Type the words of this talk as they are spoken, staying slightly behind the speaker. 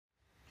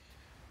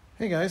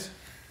Hey guys,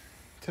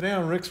 today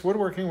on Rick's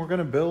Woodworking we're going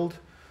to build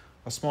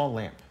a small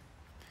lamp.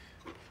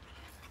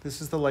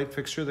 This is the light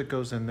fixture that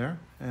goes in there,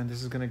 and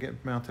this is going to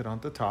get mounted on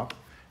the top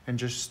and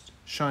just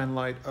shine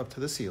light up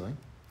to the ceiling.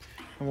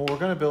 And what we're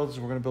going to build is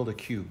we're going to build a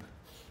cube.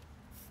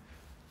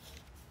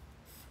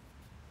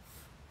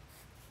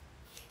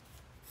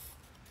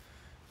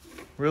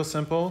 Real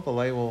simple, the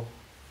light will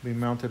be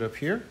mounted up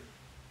here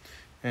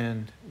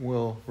and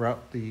we'll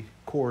route the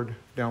cord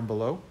down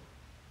below.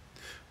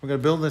 We're going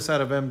to build this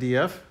out of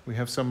MDF. We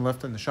have some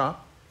left in the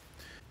shop.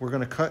 We're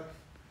going to cut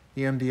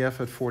the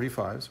MDF at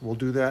 45s. We'll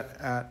do that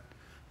at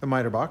the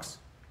miter box.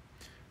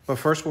 But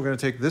first we're going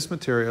to take this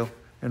material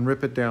and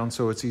rip it down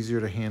so it's easier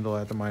to handle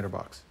at the miter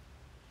box.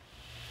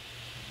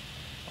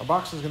 Our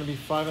box is going to be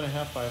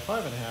 5.5 by 5.5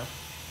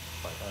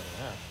 by 5.5.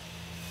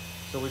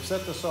 So we've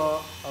set the saw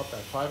up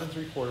at 5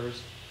 3/4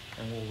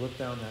 and we'll rip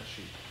down that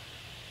sheet.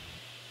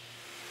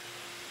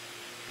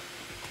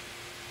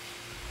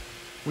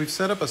 We've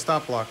set up a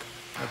stop block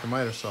at the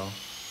miter saw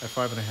at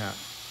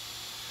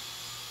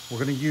 5.5. We're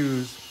going to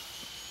use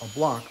a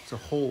block to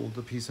hold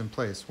the piece in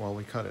place while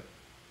we cut it.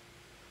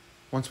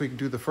 Once we can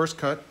do the first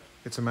cut,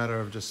 it's a matter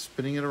of just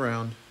spinning it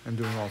around and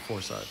doing all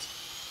 4 sides.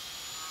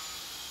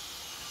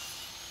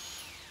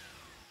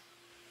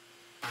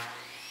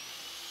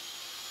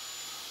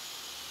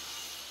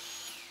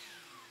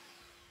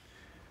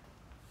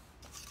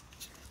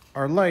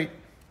 Our light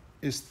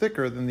is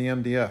thicker than the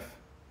MDF,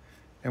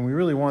 and we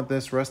really want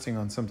this resting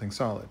on something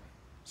solid.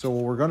 So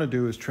what we're going to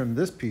do is trim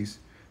this piece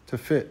to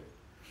fit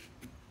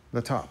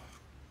the top.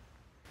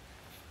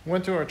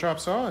 Went to our chop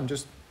saw and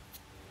just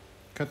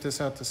cut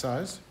this out to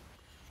size.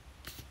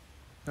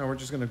 Now we're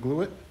just going to glue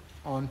it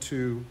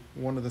onto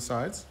one of the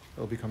sides.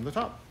 It'll become the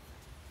top.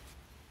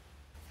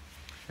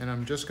 And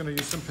I'm just going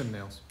to use some pin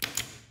nails.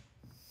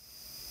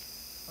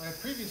 I had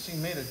previously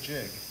made a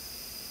jig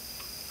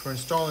for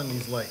installing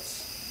these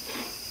lights.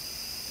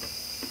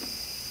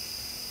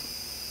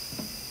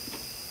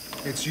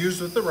 It's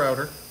used with the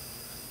router,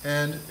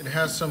 and it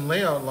has some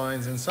layout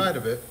lines inside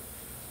of it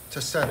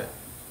to set it.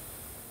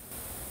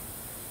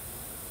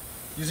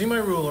 Using my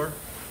ruler,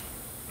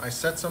 I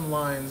set some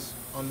lines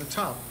on the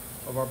top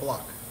of our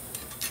block.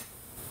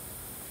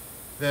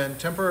 Then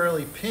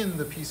temporarily pin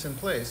the piece in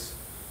place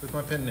with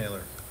my pin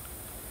nailer.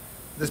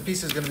 This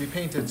piece is going to be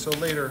painted, so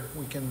later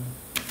we can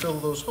fill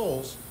those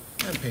holes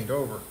and paint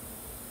over.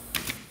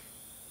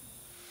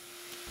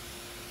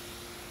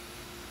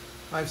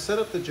 I've set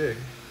up the jig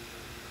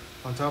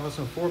on top of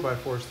some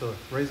 4x4s to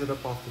raise it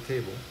up off the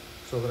table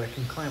so that I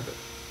can clamp it.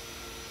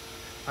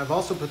 I've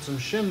also put some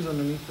shims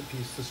underneath the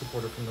piece to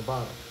support it from the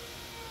bottom.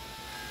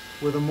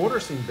 With a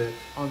mortising bit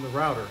on the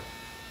router,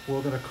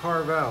 we're going to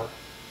carve out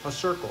a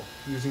circle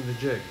using the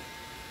jig.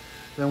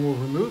 Then we'll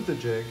remove the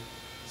jig,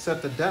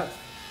 set the depth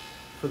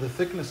for the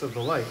thickness of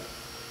the light,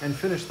 and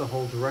finish the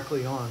hole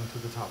directly on to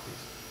the top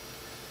piece.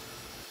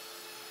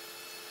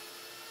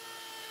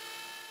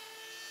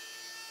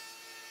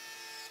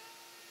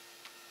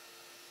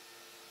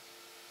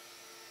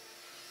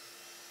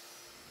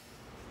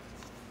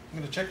 I'm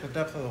going to check the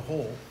depth of the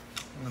hole.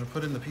 I'm going to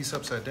put in the piece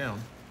upside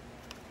down.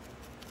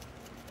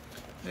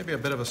 Maybe a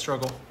bit of a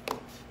struggle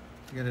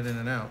to get it in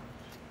and out.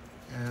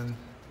 And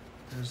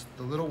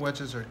the little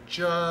wedges are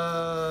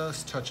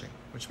just touching,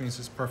 which means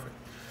it's perfect.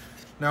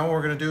 Now what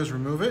we're going to do is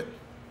remove it,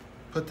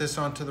 put this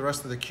onto the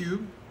rest of the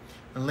cube,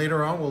 and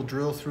later on we'll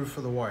drill through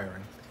for the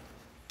wiring.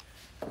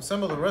 To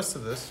assemble the rest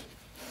of this,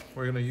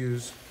 we're going to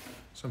use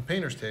some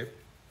painter's tape.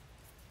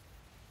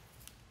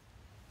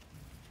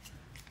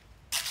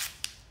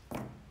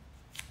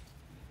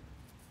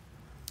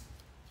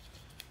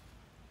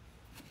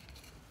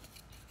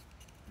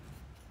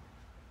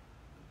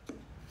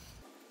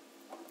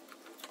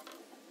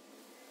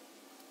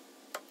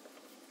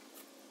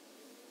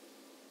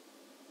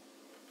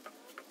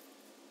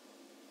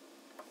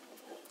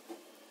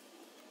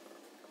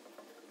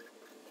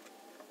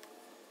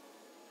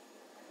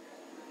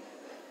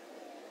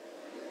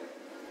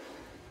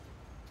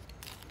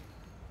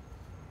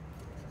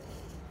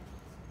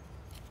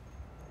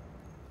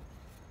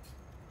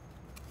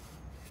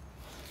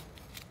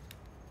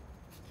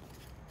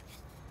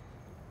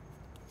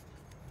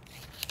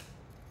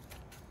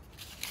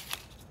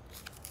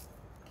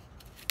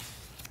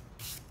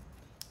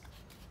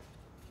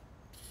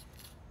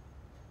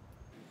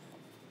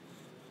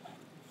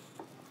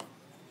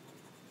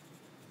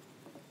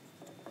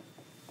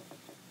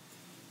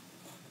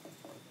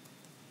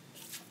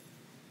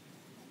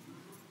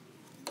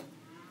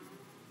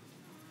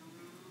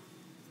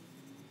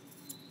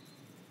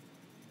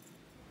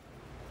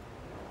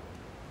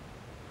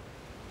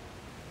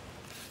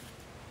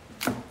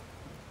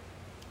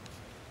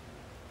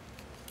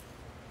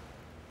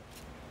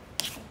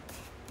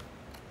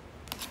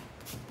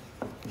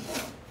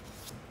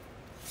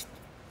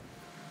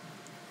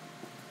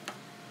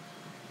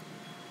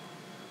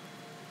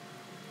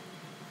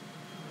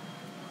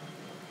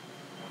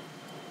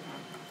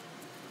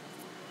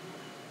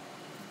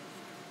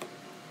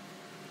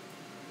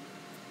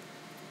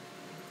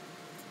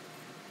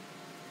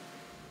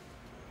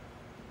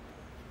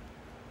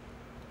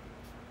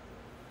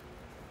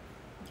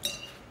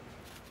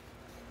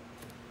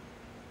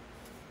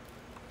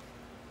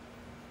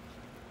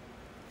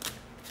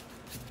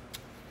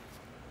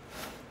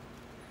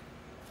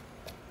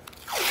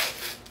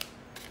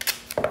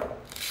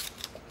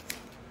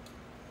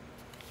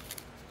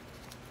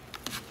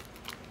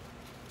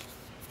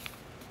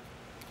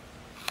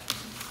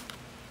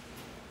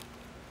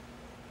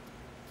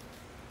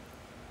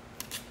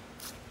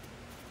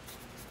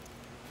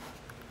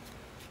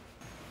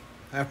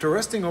 After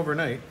resting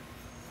overnight,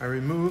 I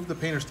removed the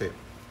painter's tape.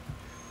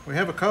 We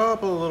have a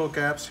couple of little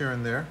gaps here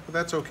and there, but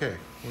that's okay.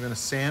 We're gonna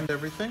sand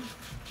everything,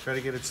 try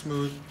to get it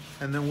smooth,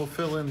 and then we'll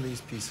fill in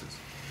these pieces.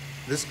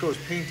 This goes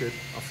painted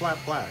a flat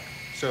black,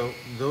 so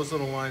those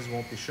little lines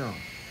won't be shown.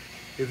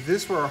 If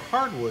this were a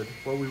hardwood,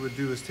 what we would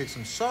do is take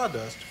some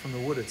sawdust from the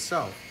wood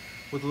itself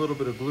with a little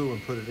bit of glue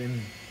and put it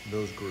in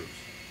those grooves.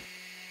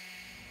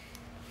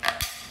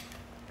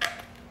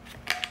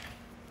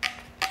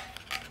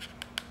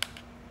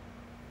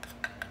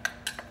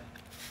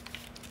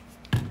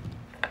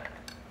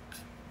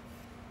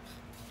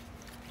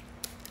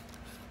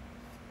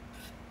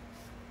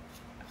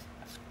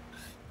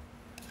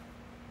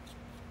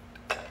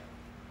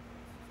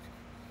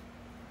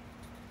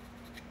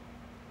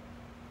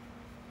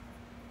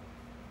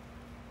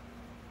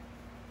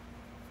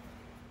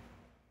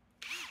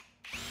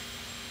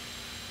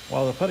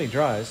 While the putty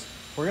dries,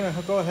 we're going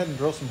to go ahead and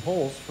drill some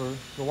holes for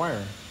the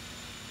wiring.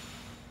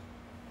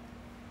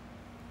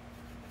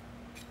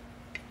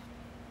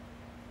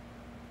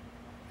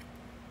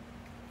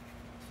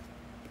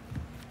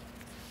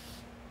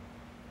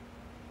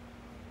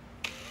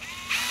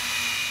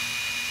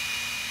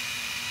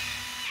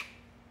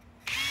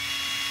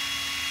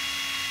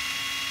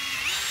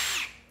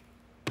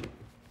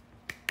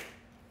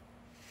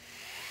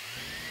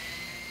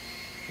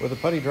 With the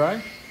putty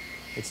dry,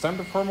 it's time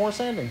for more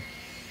sanding.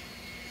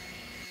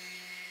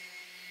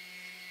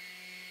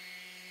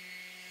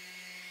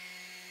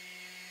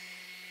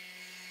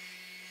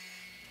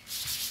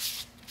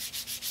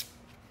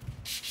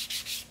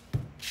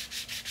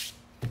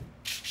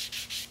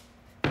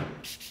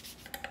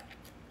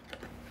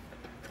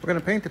 We're going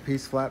to paint the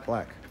piece flat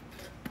black.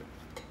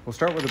 We'll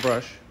start with a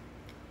brush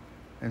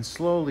and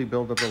slowly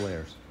build up the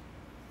layers.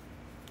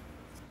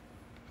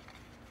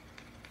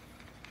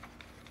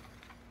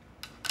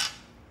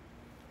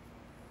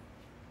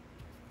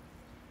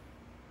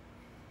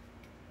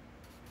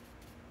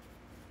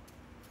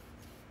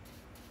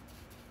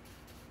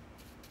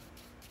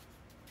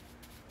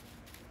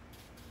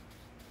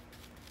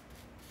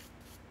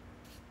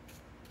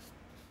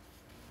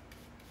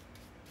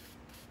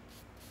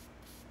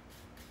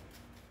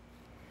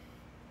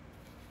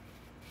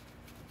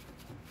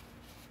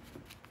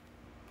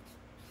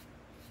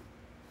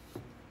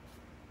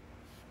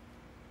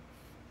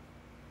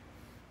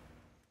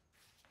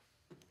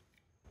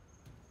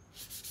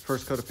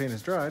 First coat of paint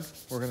is dried,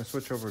 we're going to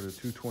switch over to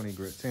 220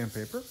 grit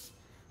sandpaper,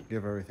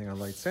 give everything a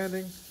light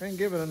sanding, and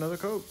give it another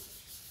coat.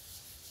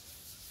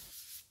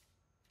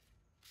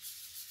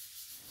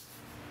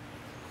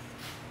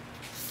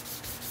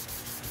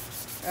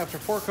 After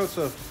 4 coats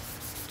of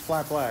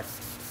flat black,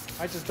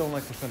 I just don't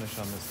like the finish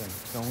on this thing.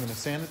 So I'm going to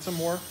sand it some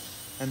more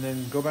and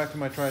then go back to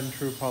my tried and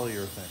true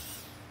polyurethane.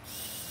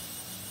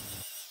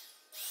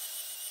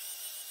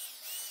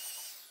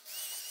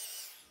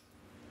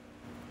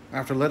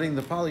 After letting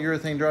the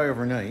polyurethane dry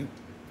overnight,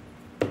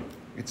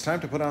 it's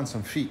time to put on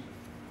some feet.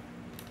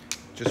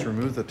 Just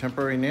remove the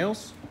temporary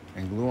nails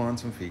and glue on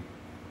some feet.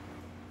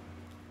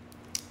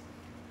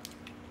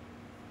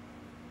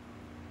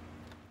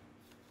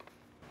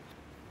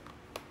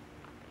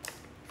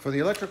 For the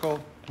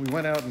electrical, we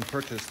went out and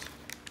purchased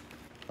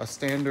a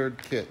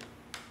standard kit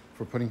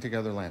for putting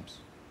together lamps.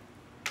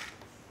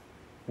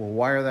 We'll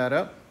wire that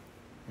up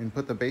and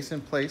put the base in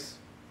place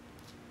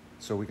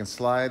so we can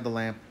slide the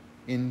lamp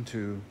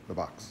into the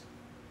box.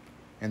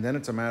 And then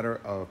it's a matter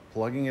of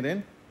plugging it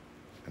in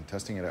and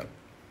testing it out.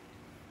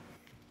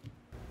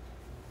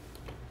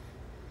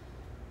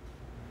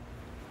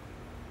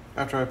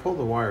 After I pulled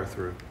the wire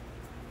through,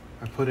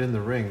 I put in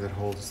the ring that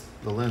holds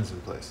the lens in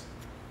place.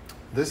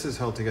 This is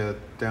held together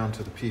down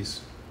to the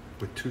piece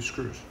with 2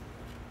 screws.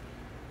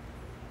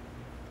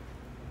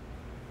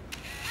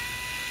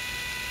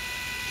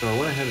 So I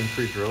went ahead and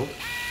pre-drilled.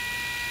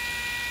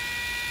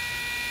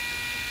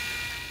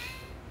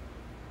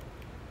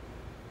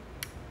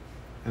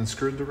 And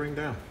screwed the ring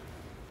down.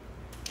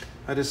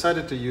 I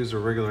decided to use a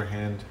regular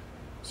hand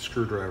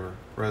screwdriver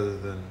rather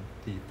than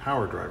the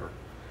power driver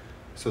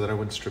so that I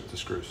wouldn't strip the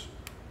screws.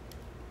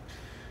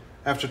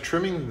 After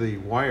trimming the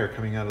wire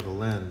coming out of the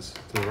lens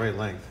to the right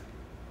length,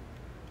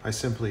 I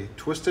simply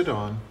twisted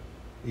on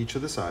each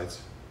of the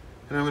sides,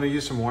 and I'm going to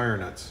use some wire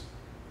nuts.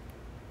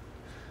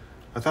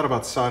 I thought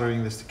about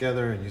soldering this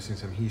together and using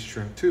some heat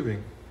shrink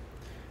tubing,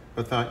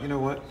 but thought, you know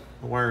what,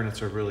 the wire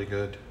nuts are really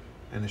good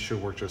and it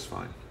should work just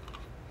fine.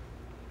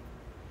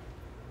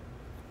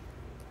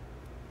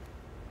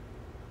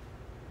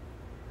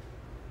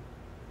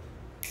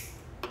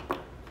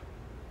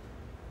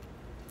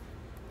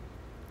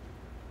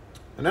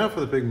 And now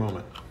for the big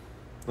moment.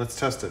 Let's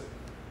test it.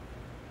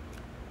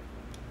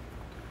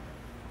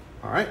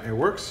 All right, it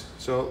works.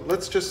 So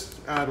let's just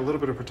add a little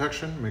bit of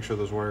protection, make sure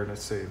those wire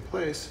nuts stay in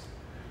place.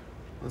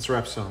 Let's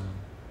wrap some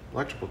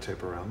electrical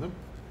tape around them.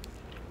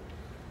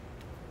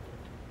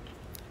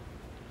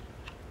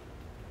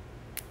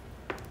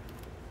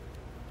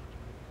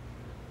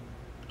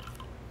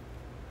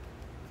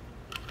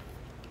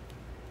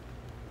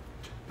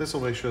 This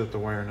will make sure that the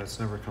wire nuts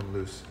never come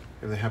loose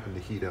if they happen to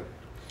heat up.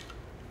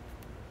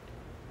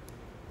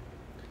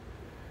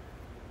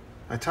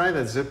 I tie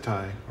that zip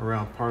tie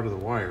around part of the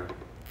wire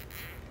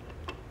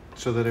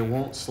so that it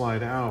won't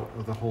slide out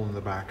of the hole in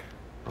the back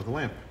of the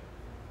lamp.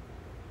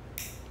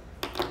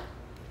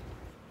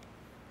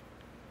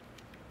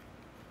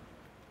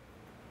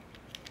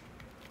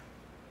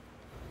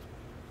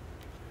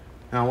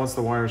 Now once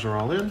the wires are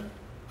all in,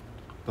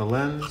 the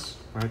lens,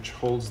 which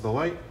holds the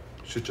light,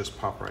 should just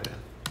pop right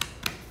in.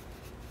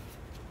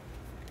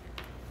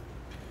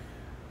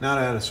 Now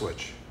to add a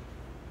switch.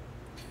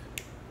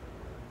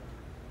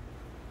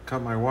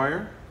 Cut my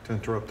wire to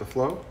interrupt the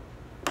flow.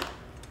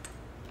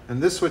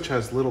 And this switch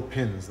has little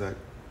pins that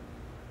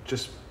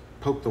just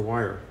poke the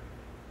wire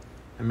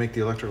and make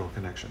the electrical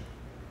connection.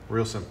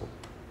 Real simple.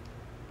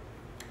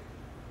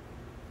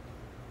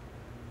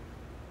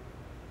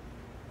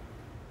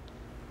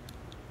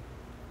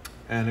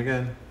 And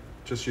again,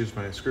 just use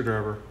my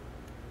screwdriver.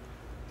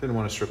 Didn't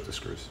want to strip the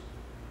screws.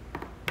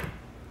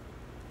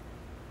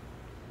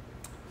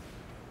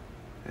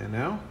 And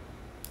now,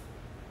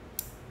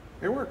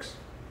 it works.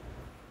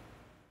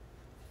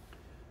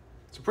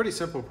 It's a pretty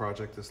simple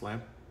project, this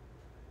lamp.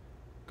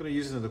 I'm going to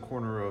use it in the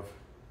corner of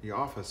the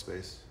office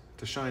space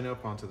to shine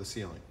up onto the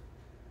ceiling.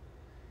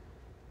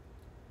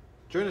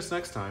 Join us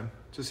next time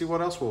to see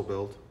what else we'll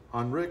build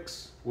on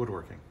Rick's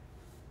Woodworking.